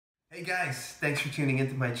Hey guys, thanks for tuning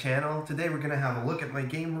into my channel. Today we're going to have a look at my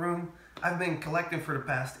game room. I've been collecting for the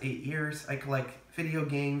past 8 years. I collect video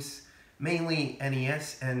games, mainly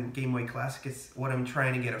NES and Game Boy Classic is what I'm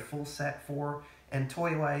trying to get a full set for. And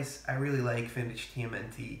toy-wise, I really like vintage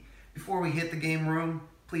TMNT. Before we hit the game room,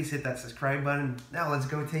 please hit that subscribe button. Now let's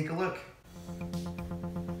go take a look.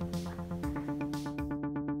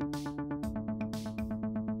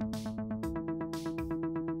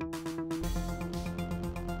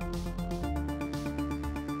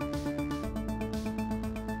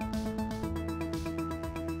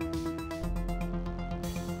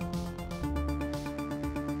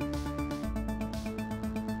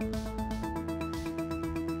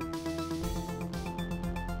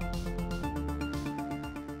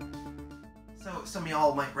 So some of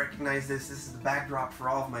y'all might recognize this. This is the backdrop for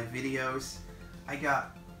all of my videos. I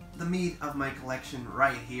got the meat of my collection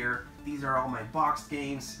right here. These are all my boxed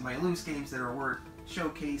games, my loose games that are worth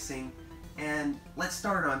showcasing. And let's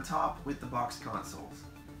start on top with the boxed consoles.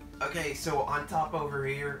 Okay, so on top over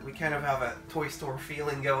here, we kind of have a toy store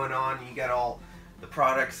feeling going on. You got all the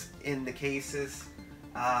products in the cases,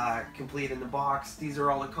 complete in the box. These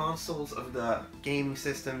are all the consoles of the gaming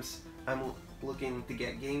systems I'm looking to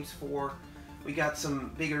get games for. We got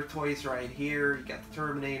some bigger toys right here. You got the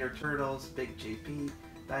Terminator, Turtles, Big JP,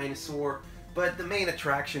 Dinosaur. But the main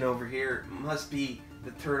attraction over here must be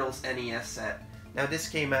the Turtles NES set. Now this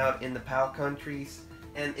came out in the PAL countries,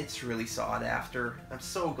 and it's really sought after. I'm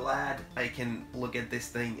so glad I can look at this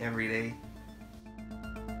thing every day.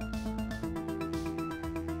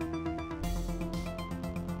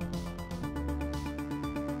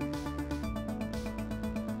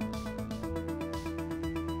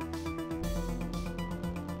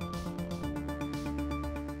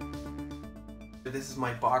 This is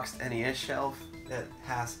my boxed NES shelf that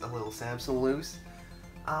has a little Samsung loose.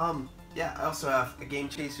 Yeah, I also have a Game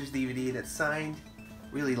Chasers DVD that's signed.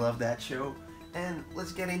 Really love that show. And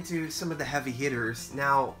let's get into some of the heavy hitters.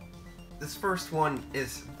 Now, this first one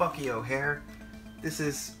is Bucky O'Hare. This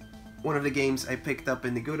is one of the games I picked up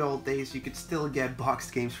in the good old days. You could still get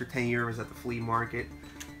boxed games for 10 euros at the flea market.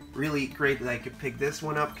 Really great that I could pick this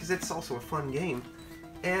one up because it's also a fun game.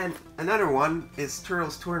 And another one is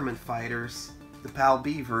Turtles Tournament Fighters, the PAL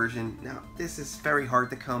B version. Now, this is very hard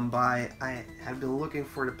to come by. I have been looking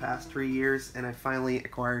for the past 3 years, and I finally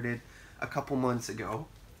acquired it a couple months ago.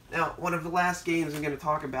 Now, one of the last games I'm going to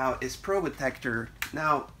talk about is Probotector.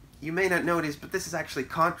 Now, you may not know this, but this is actually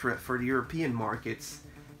Contra for the European markets.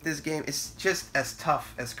 This game is just as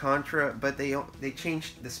tough as Contra, but they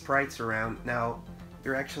changed the sprites around. Now,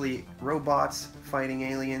 they're actually robots fighting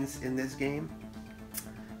aliens in this game.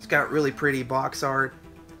 It's got really pretty box art.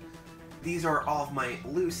 These are all of my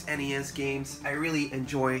loose NES games. I really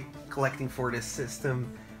enjoy collecting for this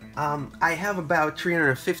system. I have about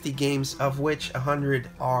 350 games, of which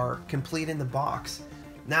 100 are complete in the box.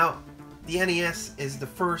 Now, the NES is the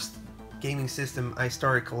first gaming system I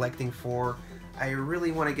started collecting for. I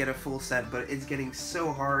really want to get a full set, but it's getting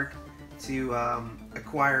so hard to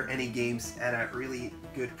acquire any games at a really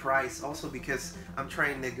good price. Also because I'm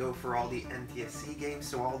trying to go for all the NTSC games,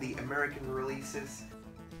 so all the American releases.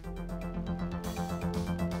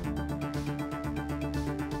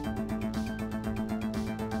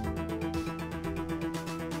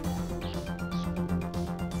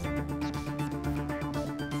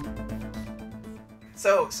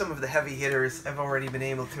 So, some of the heavy hitters I've already been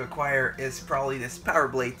able to acquire is probably this Power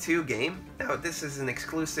Blade 2 game. Now, this is an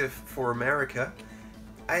exclusive for America.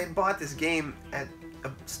 I bought this game at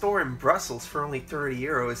a store in Brussels for only 30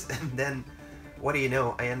 euros, and then, what do you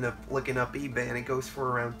know, I end up looking up eBay and it goes for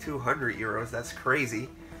around 200 euros. That's crazy.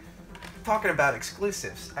 Talking about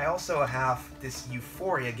exclusives, I also have this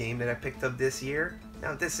Euphoria game that I picked up this year.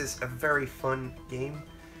 Now, this is a very fun game.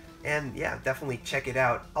 And yeah, definitely check it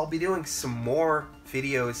out. I'll be doing some more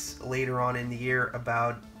videos later on in the year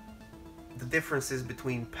about the differences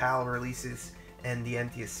between PAL releases and the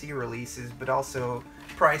NTSC releases, but also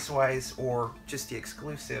price-wise or just the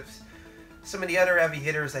exclusives. Some of the other heavy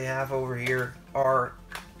hitters I have over here are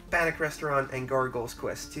Panic Restaurant and Gargoyle's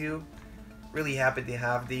Quest 2. Really happy to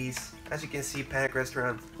have these. As you can see, Panic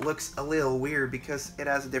Restaurant looks a little weird because it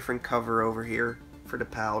has a different cover over here for the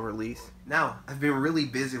PAL release. Now, I've been really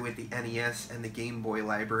busy with the NES and the Game Boy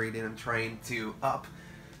library that I'm trying to up,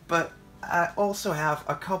 but I also have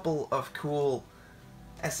a couple of cool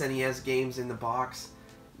SNES games in the box.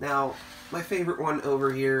 Now, my favorite one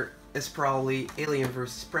over here is probably Alien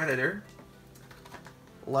vs. Predator.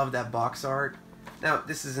 Love that box art. Now,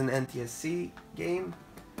 this is an NTSC game,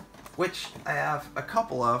 which I have a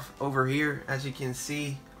couple of over here, as you can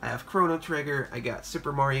see. I have Chrono Trigger, I got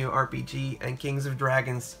Super Mario RPG, and Kings of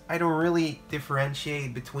Dragons. I don't really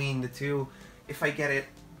differentiate between the two. If I get it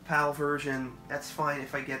PAL version, that's fine.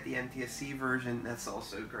 If I get the NTSC version, that's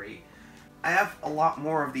also great. I have a lot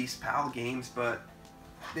more of these PAL games, but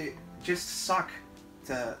they just suck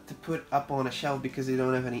to put up on a shelf because they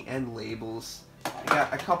don't have any end labels. I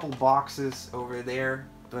got a couple boxes over there,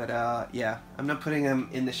 but yeah, I'm not putting them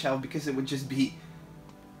in the shelf because it would just be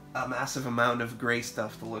a massive amount of gray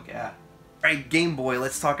stuff to look at. Alright, Game Boy,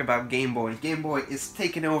 let's talk about Game Boy. Game Boy is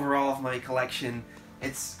taking over all of my collection.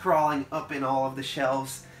 It's crawling up in all of the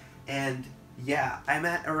shelves, and yeah, I'm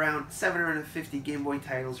at around 750 Game Boy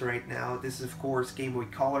titles right now. This is of course Game Boy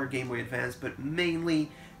Color, Game Boy Advance, but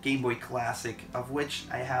mainly Game Boy Classic, of which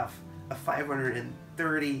I have a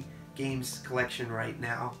 530 games collection right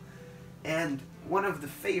now. And one of the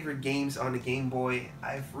favorite games on the Game Boy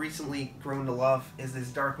I've recently grown to love is this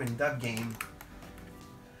Darkwing Duck game.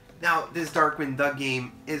 Now, this Darkwing Duck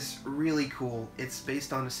game is really cool. It's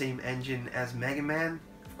based on the same engine as Mega Man.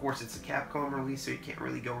 Of course, it's a Capcom release, so you can't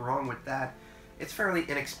really go wrong with that. It's fairly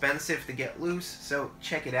inexpensive to get loose, so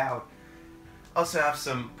check it out. Also have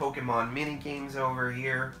some Pokemon mini games over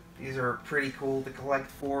here. These are pretty cool to collect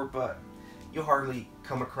for, but you'll hardly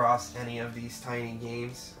come across any of these tiny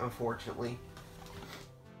games, unfortunately.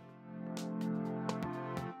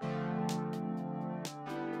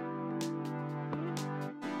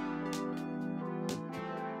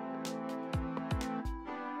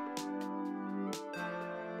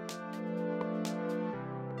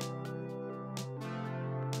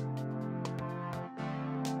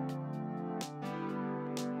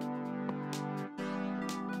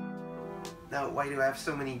 Now, why do I have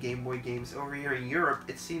so many Game Boy games? Over here in Europe,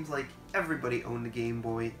 it seems like everybody owned a Game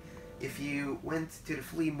Boy. If you went to the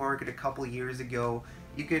flea market a couple years ago,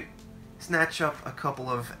 you could snatch up a couple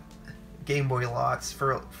of Game Boy lots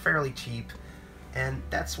for fairly cheap, and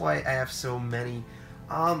that's why I have so many.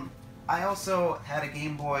 I also had a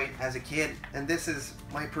Game Boy as a kid, and this is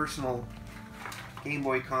my personal Game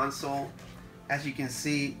Boy console. As you can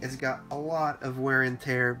see, it's got a lot of wear and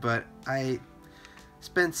tear, but I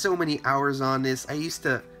spent so many hours on this. I used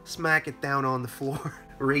to smack it down on the floor,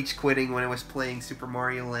 rage quitting when I was playing Super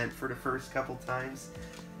Mario Land for the first couple times.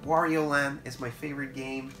 Wario Land is my favorite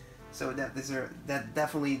game, so that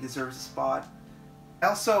definitely deserves a spot. I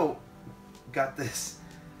also got this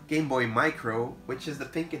Game Boy Micro, which is the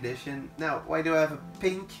pink edition. Now, why do I have a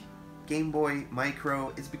pink Game Boy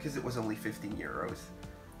Micro? It's because it was only 15 euros.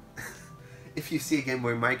 If you see a Game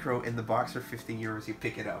Boy Micro in the box for 15 euros, you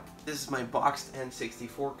pick it up. This is my boxed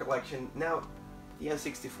N64 collection. Now, the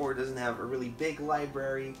N64 doesn't have a really big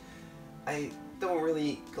library. I don't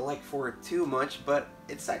really collect for it too much, but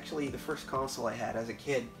it's actually the first console I had as a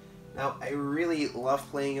kid. Now, I really love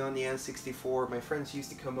playing on the N64. My friends used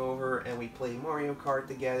to come over and we play Mario Kart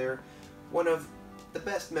together. One of the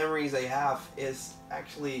best memories I have is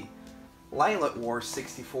actually Lylat Wars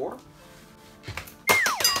 64.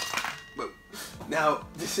 Now,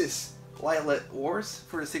 this is Lylat Wars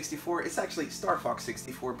for the 64. It's actually Star Fox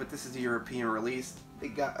 64, but this is the European release. They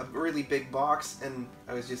got a really big box, and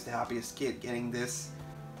I was just the happiest kid getting this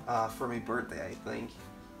for my birthday, I think.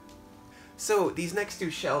 So, these next two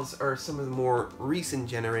shelves are some of the more recent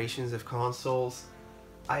generations of consoles.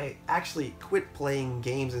 I actually quit playing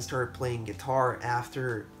games and started playing guitar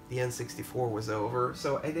after the N64 was over,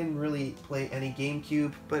 so I didn't really play any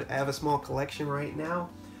GameCube, but I have a small collection right now.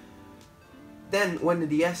 Then, when the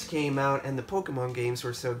DS came out and the Pokemon games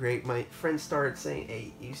were so great, my friends started saying,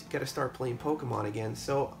 hey, you gotta start playing Pokemon again.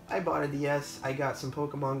 So, I bought a DS, I got some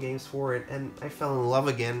Pokemon games for it, and I fell in love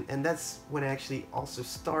again. And that's when I actually also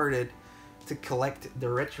started to collect the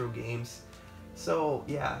retro games. So,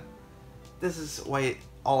 yeah, this is why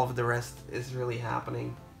all of the rest is really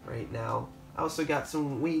happening right now. I also got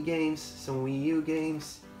some Wii games, some Wii U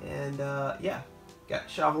games, and yeah, got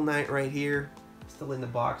Shovel Knight right here. Still in the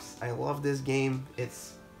box. I love this game.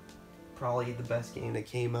 It's probably the best game that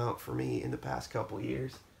came out for me in the past couple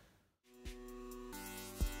years.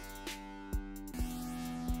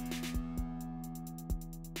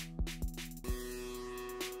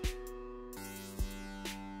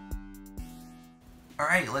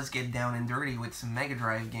 Alright, let's get down and dirty with some Mega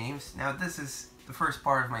Drive games. Now, this is the first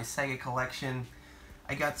part of my Sega collection.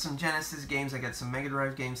 I got some Genesis games, I got some Mega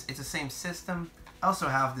Drive games. It's the same system. I also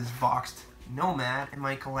have this boxed Nomad in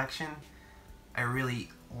my collection. I really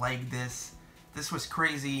like this. This was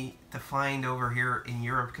crazy to find over here in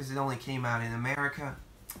Europe because it only came out in America.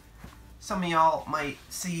 Some of y'all might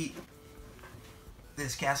see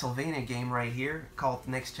this Castlevania game right here called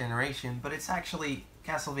Next Generation, but it's actually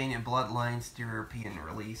Castlevania Bloodlines, the European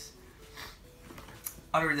release.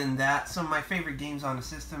 other than that, some of my favorite games on the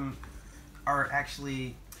system are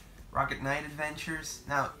actually Rocket Knight Adventures.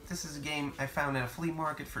 Now, this is a game I found at a flea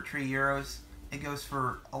market for €3. It goes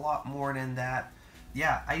for a lot more than that.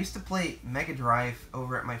 Yeah, I used to play Mega Drive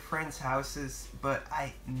over at my friends' houses, but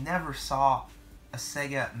I never saw a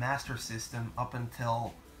Sega Master System up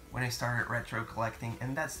until when I started retro collecting,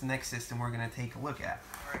 and that's the next system we're going to take a look at.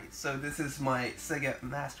 Alright, so this is my Sega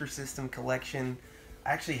Master System collection.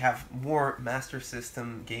 I actually have more Master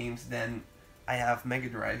System games than I have Mega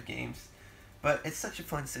Drive games, but it's such a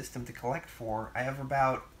fun system to collect for. I have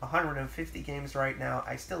about 150 games right now.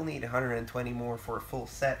 I still need 120 more for a full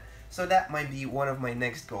set, so that might be one of my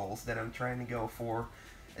next goals that I'm trying to go for.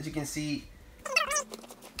 As you can see,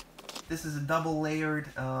 this is a double layered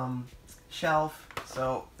shelf,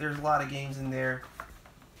 so there's a lot of games in there.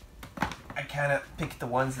 I kind of picked the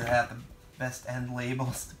ones that had the best end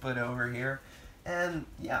labels to put over here. And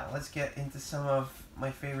yeah, let's get into some of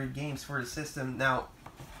my favorite games for the system. Now,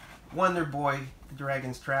 Wonder Boy, The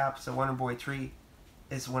Dragon's Trap, so Wonder Boy 3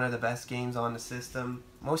 is one of the best games on the system.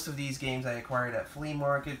 Most of these games I acquired at flea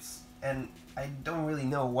markets, and I don't really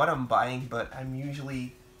know what I'm buying, but I'm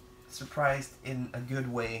usually surprised in a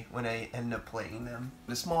good way when I end up playing them.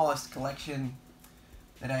 The smallest collection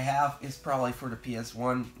that I have is probably for the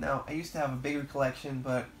PS1. Now, I used to have a bigger collection,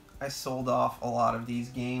 but I sold off a lot of these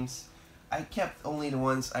games. I kept only the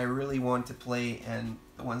ones I really want to play and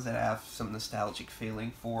the ones that I have some nostalgic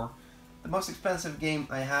feeling for. The most expensive game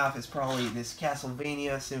I have is probably this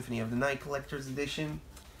Castlevania Symphony of the Night Collector's Edition.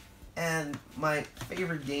 And my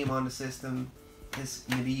favorite game on the system is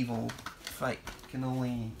Medieval. If I can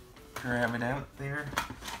only grab it out there.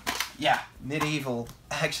 Yeah, Medieval.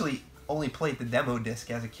 I actually only played the demo disc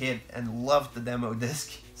as a kid and loved the demo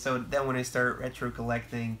disc. So then when I started retro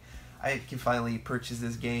collecting, I can finally purchase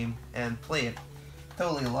this game and play it.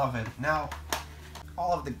 Totally love it. Now,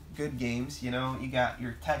 all of the good games, you know, you got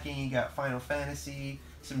your Tekken, you got Final Fantasy,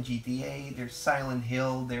 some GTA, there's Silent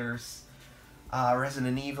Hill, there's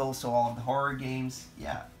Resident Evil, so all of the horror games.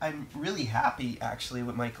 Yeah, I'm really happy actually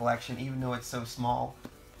with my collection, even though it's so small,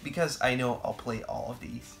 because I know I'll play all of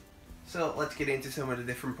these. So let's get into some of the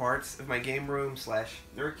different parts of my game room slash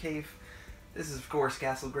nerd cave. This is of course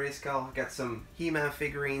Castle Grayskull. I've got some Heman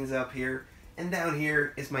figurines up here, and down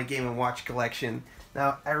here is my Game & Watch collection.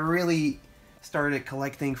 Now, I really started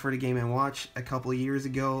collecting for the Game & Watch a couple of years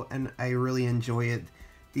ago, and I really enjoy it.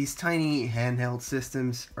 These tiny handheld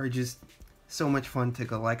systems are just so much fun to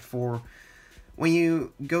collect for. When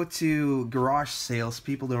you go to garage sales,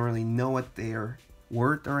 people don't really know what they're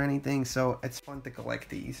worth or anything, so it's fun to collect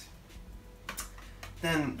these.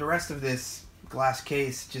 Then the rest of this glass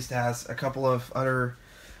case just has a couple of other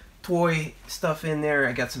toy stuff in there.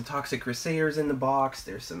 I got some Toxic Crusaders in the box,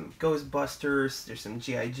 there's some Ghostbusters, there's some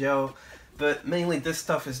G.I. Joe, but mainly this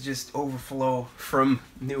stuff is just overflow from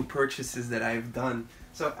new purchases that I've done.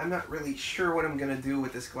 So I'm not really sure what I'm going to do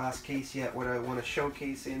with this glass case yet, what I want to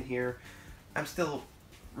showcase in here. I'm still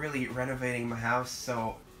really renovating my house,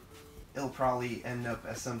 so it'll probably end up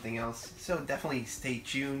as something else. So definitely stay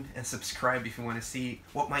tuned and subscribe if you want to see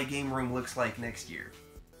what my game room looks like next year.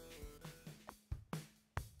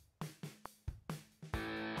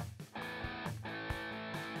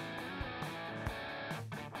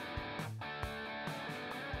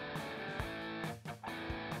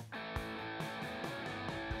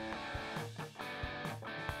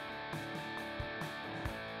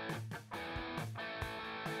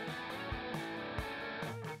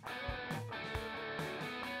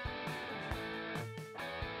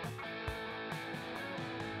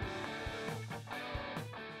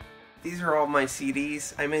 These are all my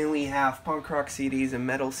CDs. I mainly have punk rock CDs and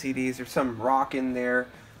metal CDs. There's some rock in there.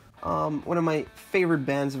 One of my favorite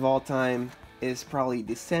bands of all time is probably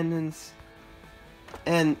Descendants.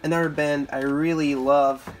 And another band I really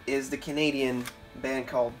love is the Canadian band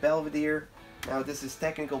called Belvedere. Now this is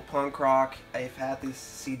technical punk rock. I've had this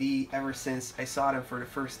CD ever since I saw them for the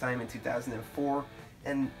first time in 2004.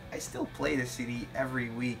 And I still play this CD every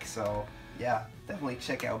week, so yeah, definitely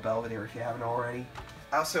check out Belvedere if you haven't already.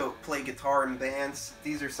 I also play guitar in bands.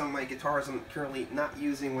 These are some of my guitars I'm currently not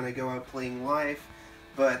using when I go out playing live,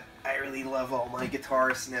 but I really love all my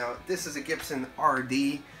guitars. Now, this is a Gibson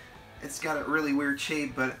RD. It's got a really weird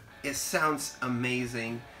shape, but it sounds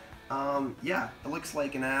amazing. Yeah, it looks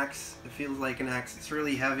like an axe. It feels like an axe. It's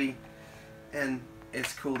really heavy, and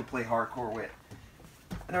it's cool to play hardcore with.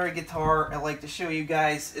 Another guitar I'd like to show you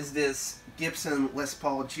guys is this Gibson Les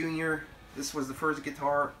Paul Jr. This was the first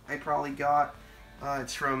guitar I probably got.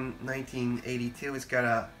 It's from 1982. It's got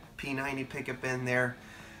a P90 pickup in there.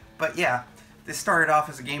 But yeah, this started off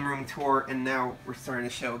as a game room tour, and now we're starting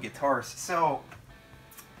to show guitars. So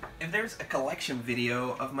If there's a collection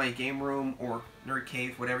video of my game room or nerd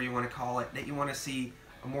cave, whatever you want to call it, that you want to see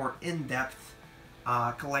a more in-depth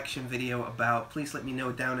collection video about, please let me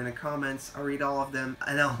know down in the comments. I'll read all of them,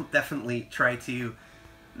 and I'll definitely try to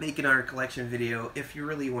make another collection video if you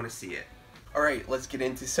really want to see it. Alright, let's get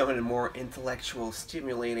into some of the more intellectual,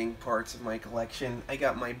 stimulating parts of my collection. I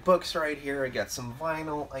got my books right here, I got some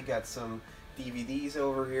vinyl, I got some DVDs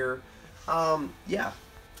over here. Yeah,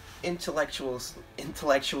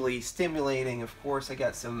 intellectually stimulating, of course. I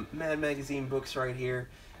got some Mad Magazine books right here.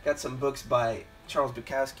 Got some books by Charles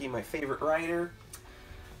Bukowski, my favorite writer.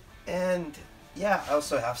 And yeah, I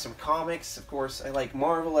also have some comics. Of course, I like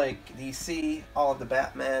Marvel, I like DC, all of the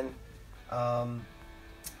Batman.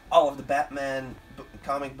 All of the Batman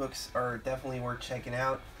comic books are definitely worth checking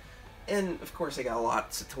out. And of course, I got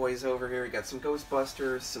lots of toys over here. I got some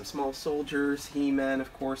Ghostbusters, some Small Soldiers, Heman,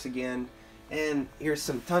 of course, again. And here's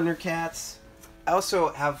some Thundercats. I also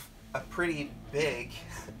have a pretty big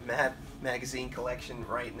Mad Magazine collection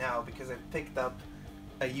right now because I picked up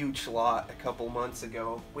a huge lot a couple months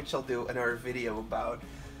ago, which I'll do another video about.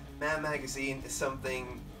 Mad Magazine is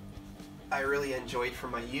something I really enjoyed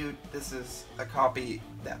from my youth. This is a copy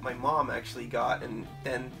that my mom actually got, and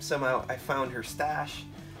then somehow I found her stash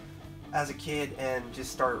as a kid and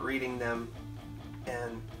just started reading them.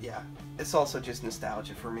 And yeah, it's also just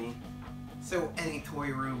nostalgia for me. So any toy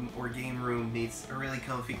room or game room needs a really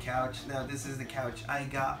comfy couch. Now this is the couch I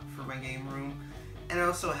got for my game room, and I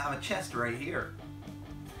also have a chest right here.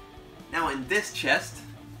 Now in this chest,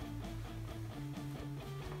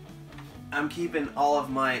 I'm keeping all of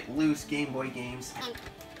my loose Game Boy games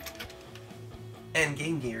and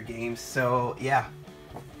Game Gear games, so yeah.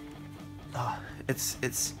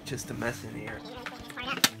 It's just a mess in here.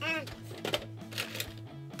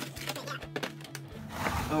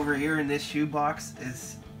 Over here in this shoebox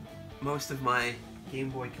is most of my Game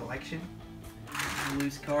Boy collection.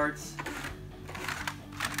 Loose cards.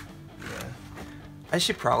 Yeah. I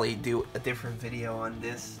should probably do a different video on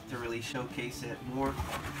this to really showcase it more.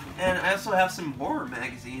 And I also have some horror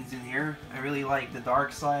magazines in here. I really like The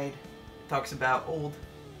Dark Side. It talks about old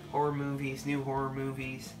horror movies, new horror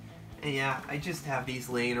movies. And yeah, I just have these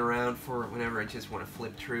laying around for whenever I just want to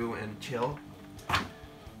flip through and chill.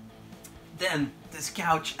 Then, this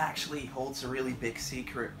couch actually holds a really big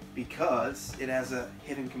secret because it has a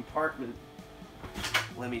hidden compartment.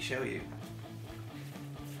 Let me show you.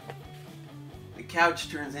 The couch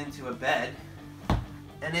turns into a bed,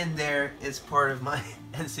 and in there is part of my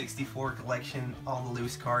N64 collection, all the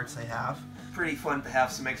loose cards I have. Pretty fun to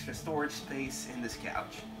have some extra storage space in this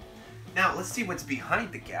couch. Now, let's see what's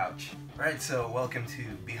behind the couch. Alright, so welcome to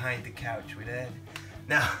Behind the Couch with Ed.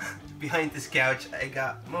 Now, behind this couch, I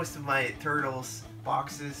got most of my Turtles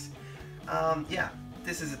boxes. Yeah,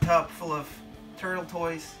 this is a tub full of Turtle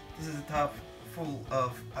toys. This is a tub full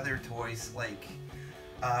of other toys like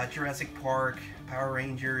Jurassic Park, Power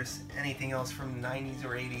Rangers, anything else from the 90s or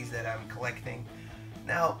 80s that I'm collecting.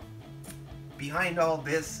 Now, behind all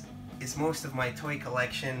this is most of my toy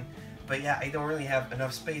collection, but yeah, I don't really have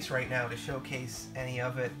enough space right now to showcase any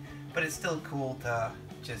of it, but it's still cool to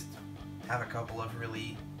just have a couple of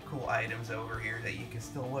really cool items over here that you can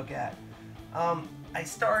still look at. I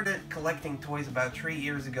started collecting toys about 3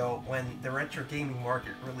 years ago when the retro gaming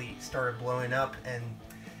market really started blowing up, and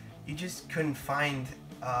you just couldn't find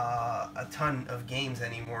a ton of games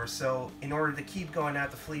anymore. So in order to keep going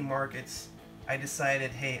out to flea markets, I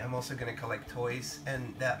decided, hey, I'm also going to collect toys,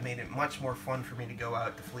 and that made it much more fun for me to go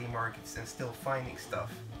out to flea markets and still finding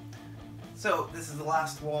stuff. So this is the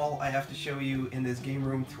last wall I have to show you in this game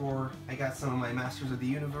room tour. I got some of my Masters of the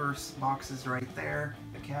Universe boxes right there,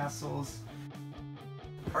 the castles.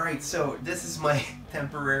 Alright, so this is my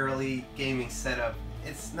temporarily gaming setup.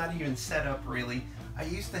 It's not even set up really. I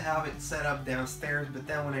used to have it set up downstairs, but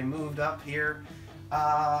then when I moved up here,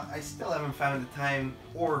 I still haven't found the time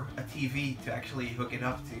or a TV to actually hook it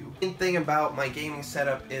up to. The main thing about my gaming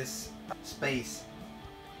setup is space.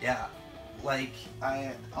 Yeah, like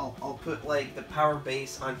I'll put like the power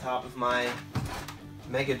base on top of my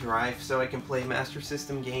Mega Drive so I can play Master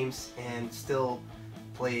System games and still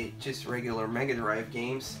play just regular Mega Drive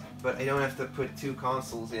games, but I don't have to put two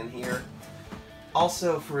consoles in here.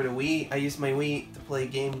 Also for the Wii, I use my Wii to play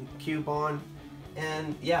GameCube on,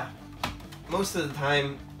 and yeah, most of the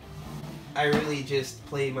time I really just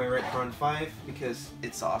play my Retron 5 because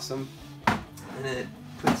it's awesome and it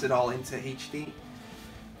puts it all into HD.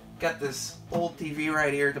 Got this old TV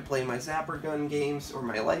right here to play my Zapper Gun games or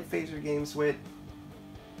my Light Phaser games with.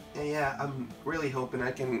 And yeah, I'm really hoping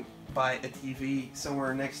I can buy a TV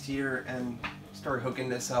somewhere next year and start hooking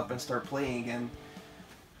this up and start playing again.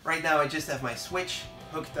 Right now I just have my Switch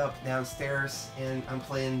hooked up downstairs, and I'm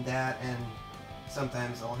playing that, and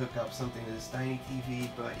sometimes I'll hook up something to this tiny TV,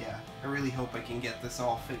 but yeah, I really hope I can get this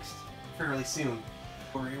all fixed fairly soon.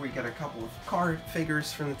 Over here we got a couple of card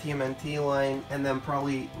figures from the TMNT line, and then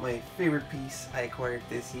probably my favorite piece I acquired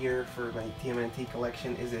this year for my TMNT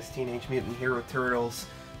collection is this Teenage Mutant Hero Turtles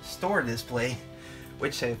store display,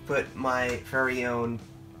 which I've put my very own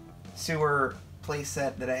sewer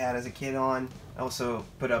playset that I had as a kid on. I also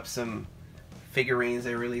put up some figurines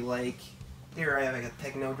I really like. Here I have a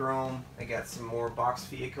Technodrome, I got some more box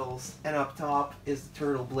vehicles, and up top is the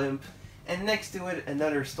Turtle Blimp, and next to it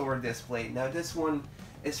another store display. Now this one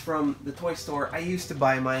is from the toy store I used to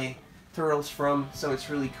buy my Turtles from, so it's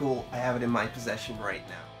really cool. I have it in my possession right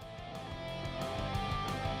now.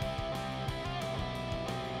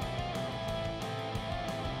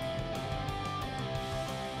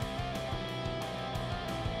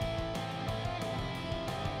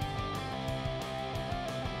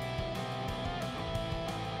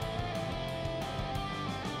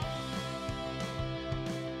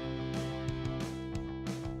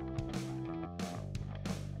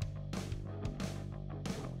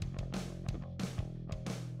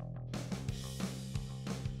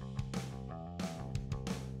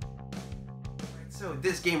 So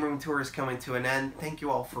this game room tour is coming to an end. Thank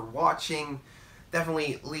you all for watching.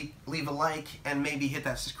 Definitely leave a like and maybe hit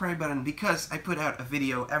that subscribe button, because I put out a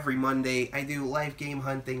video every Monday. I do live game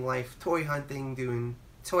hunting, live toy hunting, doing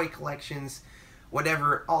toy collections,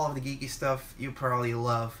 whatever, all of the geeky stuff you probably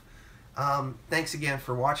love. Thanks again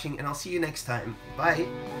for watching, and I'll see you next time.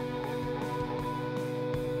 Bye!